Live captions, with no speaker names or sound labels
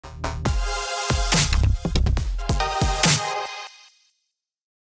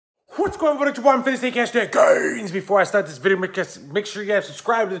What's going on? It's your boy, I'm Fitness Hashtag Gains. Before I start this video, make sure you guys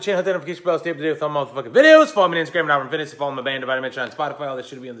subscribe to the channel, hit the notification bell, stay up to date with all my motherfucking videos. Follow me on Instagram, Opperman Fitness. Follow my band, Divided Mention on Spotify. All that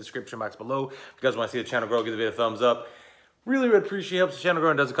should be in the description box below. If you guys want to see the channel grow, give the video a thumbs up. Really would appreciate it. Helps the channel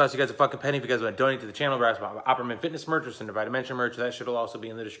grow and doesn't cost you guys a fucking penny. If you guys want to donate to the channel, grab some Opperman Fitness merch or some Divided Mention merch. That should also be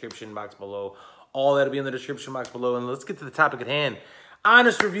in the description box below. All that'll be in the description box below. And let's get to the topic at hand.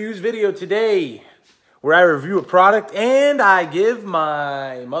 Honest reviews video today, where I review a product and I give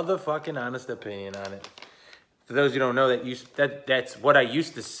my motherfucking honest opinion on it. For those who don't know, that's what I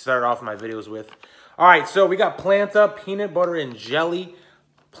used to start off my videos with. All right, so we got Planta peanut butter and jelly.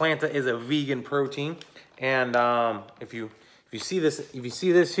 Planta is a vegan protein, and if you see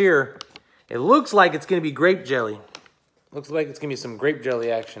this here, it looks like it's gonna be grape jelly. Looks like it's gonna be some grape jelly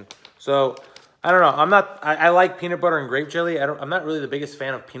action. So I don't know. I like peanut butter and grape jelly. I'm not really the biggest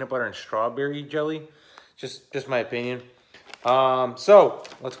fan of peanut butter and strawberry jelly. Just my opinion. So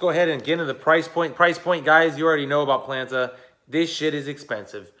let's go ahead and get into the price point. Price point, guys, you already know about Planta. This shit is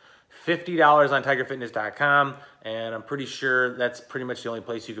expensive. $50 on tigerfitness.com, and I'm pretty sure that's pretty much the only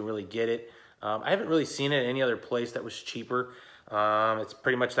place you can really get it. I haven't really seen it any other place that was cheaper. It's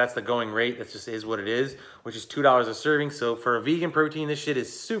pretty much, that's the going rate. That just is what it is, which is $2 a serving. So for a vegan protein, this shit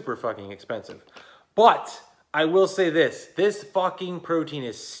is super fucking expensive. But I will say this fucking protein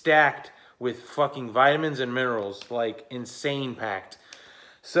is stacked with fucking vitamins and minerals, like insane packed.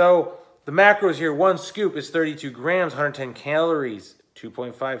 So the macros here, 1 scoop is 32 grams, 110 calories,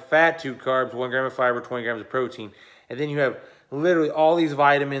 2.5 fat, 2 carbs, 1 gram of fiber, 20 grams of protein. And then you have literally all these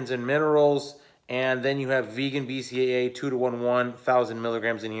vitamins and minerals, and then you have vegan BCAA, 2 to 1, 1,000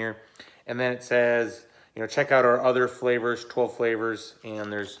 milligrams in here. And then it says, you know, check out our other flavors, 12 flavors,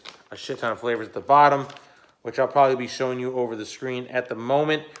 and there's a shit ton of flavors at the bottom, which I'll probably be showing you over the screen at the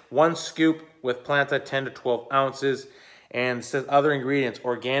moment. 1 scoop with Planta, 10 to 12 ounces. And it says other ingredients: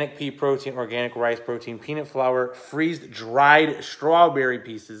 organic pea protein, organic rice protein, peanut flour, freeze-dried strawberry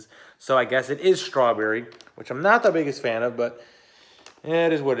pieces. So I guess it is strawberry, which I'm not the biggest fan of, but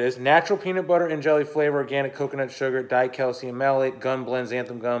it is what it is. Natural peanut butter and jelly flavor, organic coconut sugar, dicalcium malate, gum blend,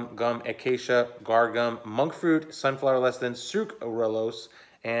 xanthan gum, acacia, gar gum, monk fruit, sunflower lecithin, sucralose,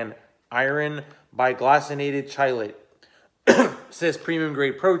 and iron biglycinated chelate. Says premium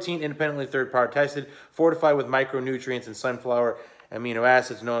grade protein, independently third-party tested, fortified with micronutrients and sunflower amino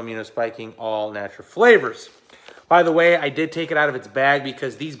acids, no amino spiking, all natural flavors. By the way, I did take it out of its bag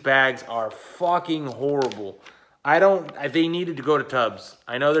because these bags are fucking horrible. They needed to go to tubs.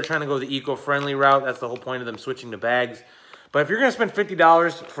 I know they're trying to go the eco-friendly route. That's the whole point of them switching to bags. But if you're gonna spend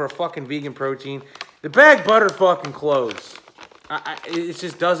 $50 for a fucking vegan protein, the bag better fucking close. It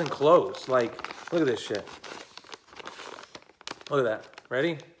just doesn't close. Like, look at this shit. Look at that.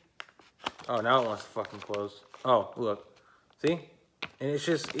 Ready? Oh, now it wants to fucking close. Oh, look. See? And it's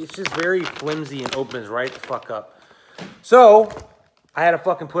just very flimsy and opens right the fuck up. So, I had to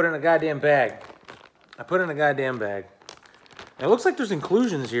fucking put it in a goddamn bag. I put it in a goddamn bag. And it looks like there's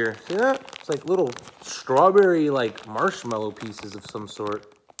inclusions here. See that? It's like little strawberry, like, marshmallow pieces of some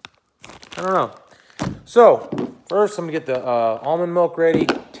sort. I don't know. So, first I'm going to get the almond milk ready.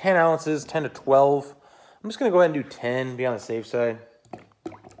 10 ounces, 10 to 12. I'm just going to go ahead and do 10, be on the safe side.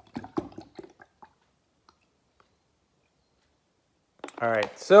 All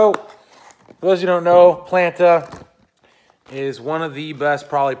right, so for those who don't know, Planta is one of the best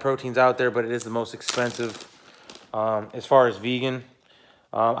probably proteins out there, but it is the most expensive as far as vegan.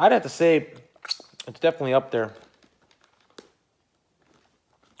 I'd have to say it's definitely up there.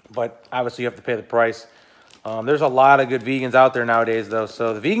 But obviously you have to pay the price. There's a lot of good vegans out there nowadays, though.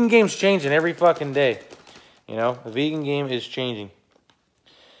 So the vegan game's changing every fucking day. You know, the vegan game is changing.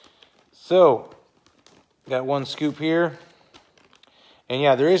 So, got 1 scoop here. And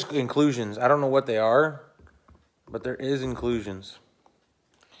yeah, there is inclusions. I don't know what they are, but there is inclusions.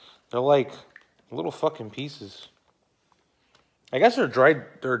 They're like little fucking pieces. I guess they're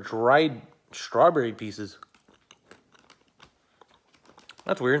dried strawberry pieces.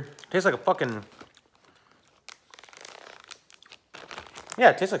 That's weird. Tastes like a fucking...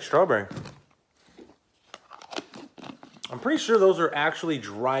 Yeah, it tastes like strawberry. I'm pretty sure those are actually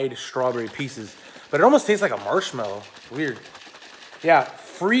dried strawberry pieces, but it almost tastes like a marshmallow. Weird. Yeah,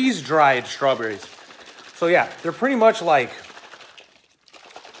 freeze-dried strawberries. So yeah, they're pretty much like,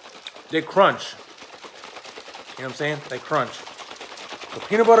 they crunch. You know what I'm saying? They crunch. So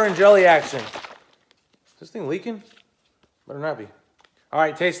peanut butter and jelly action. Is this thing leaking? Better not be. All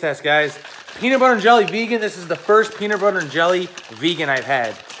right, taste test, guys. Peanut butter and jelly vegan. This is the first peanut butter and jelly vegan I've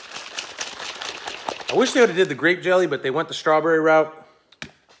had. I wish they would have did the grape jelly, but they went the strawberry route.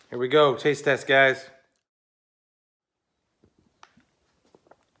 Here we go. Taste test, guys.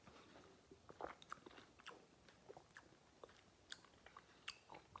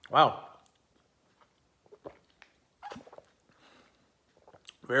 Wow.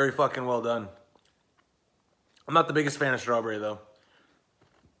 Very fucking well done. I'm not the biggest fan of strawberry, though.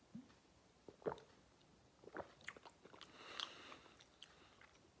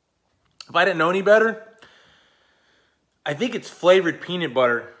 If I didn't know any better, I think it's flavored peanut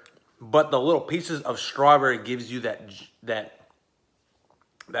butter, but the little pieces of strawberry gives you that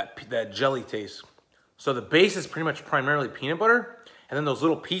jelly taste. So the base is pretty much primarily peanut butter, and then those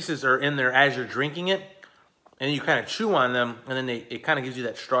little pieces are in there as you're drinking it, and you kind of chew on them, and then it kind of gives you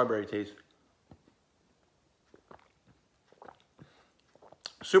that strawberry taste.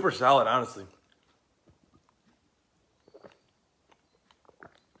 Super solid, honestly.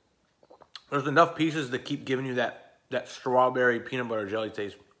 There's enough pieces to keep giving you that strawberry peanut butter jelly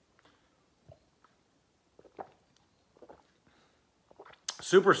taste.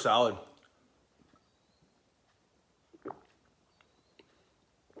 Super solid.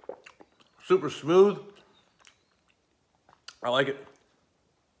 Super smooth. I like it.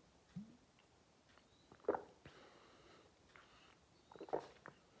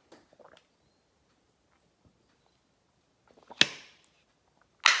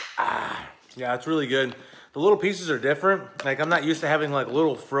 Yeah, it's really good. The little pieces are different. Like, I'm not used to having like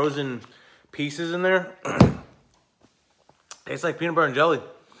little frozen pieces in there. Tastes like peanut butter and jelly.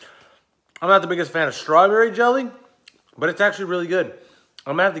 I'm not the biggest fan of strawberry jelly, but it's actually really good.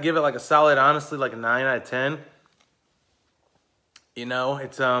 I'm gonna have to give it like a solid, honestly, like a 9 out of 10. You know,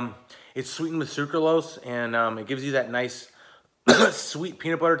 it's sweetened with sucralose, and it gives you that nice sweet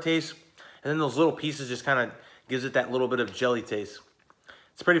peanut butter taste. And then those little pieces just kind of gives it that little bit of jelly taste.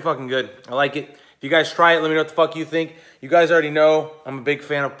 It's pretty fucking good. I like it. If you guys try it, let me know what the fuck you think. You guys already know I'm a big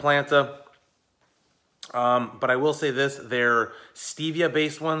fan of Planta. But I will say this, their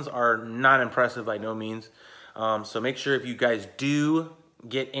stevia-based ones are not impressive by no means. So make sure if you guys do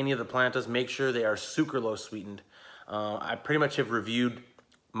get any of the Plantas, make sure they are sucralose sweetened. I pretty much have reviewed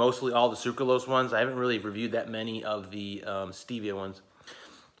mostly all the sucralose ones. I haven't really reviewed that many of the stevia ones.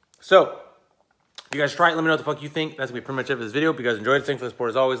 So, if you guys try it, let me know what the fuck you think. That's going to be pretty much it for this video. If you guys enjoyed it, thanks for the support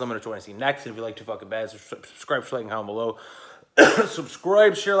as always. Let me know what you want to see next. And if you like too fucking bad, subscribe, share, like, and comment below.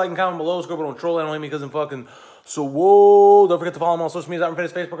 Subscribe, share, like, and comment below. Scorpio don't troll anyway because I'm fucking so whoa. Don't forget to follow me on social media. I'm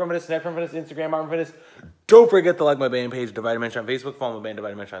Fitness, Facebook, I'm Fitness, Snapchat, I'm Fitness, Instagram, I'm Fitness. Don't forget to like my band page, Divided Dimension on Facebook. Follow my band,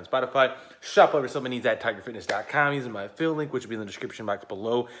 Divided Dimension on Spotify. Shop over somebody needs at tigerfitness.com using my affiliate link, which will be in the description box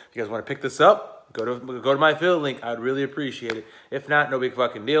below. If you guys want to pick this up, go to my affiliate link. I'd really appreciate it. If not, no big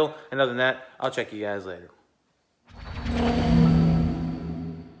fucking deal. And other than that, I'll check you guys later.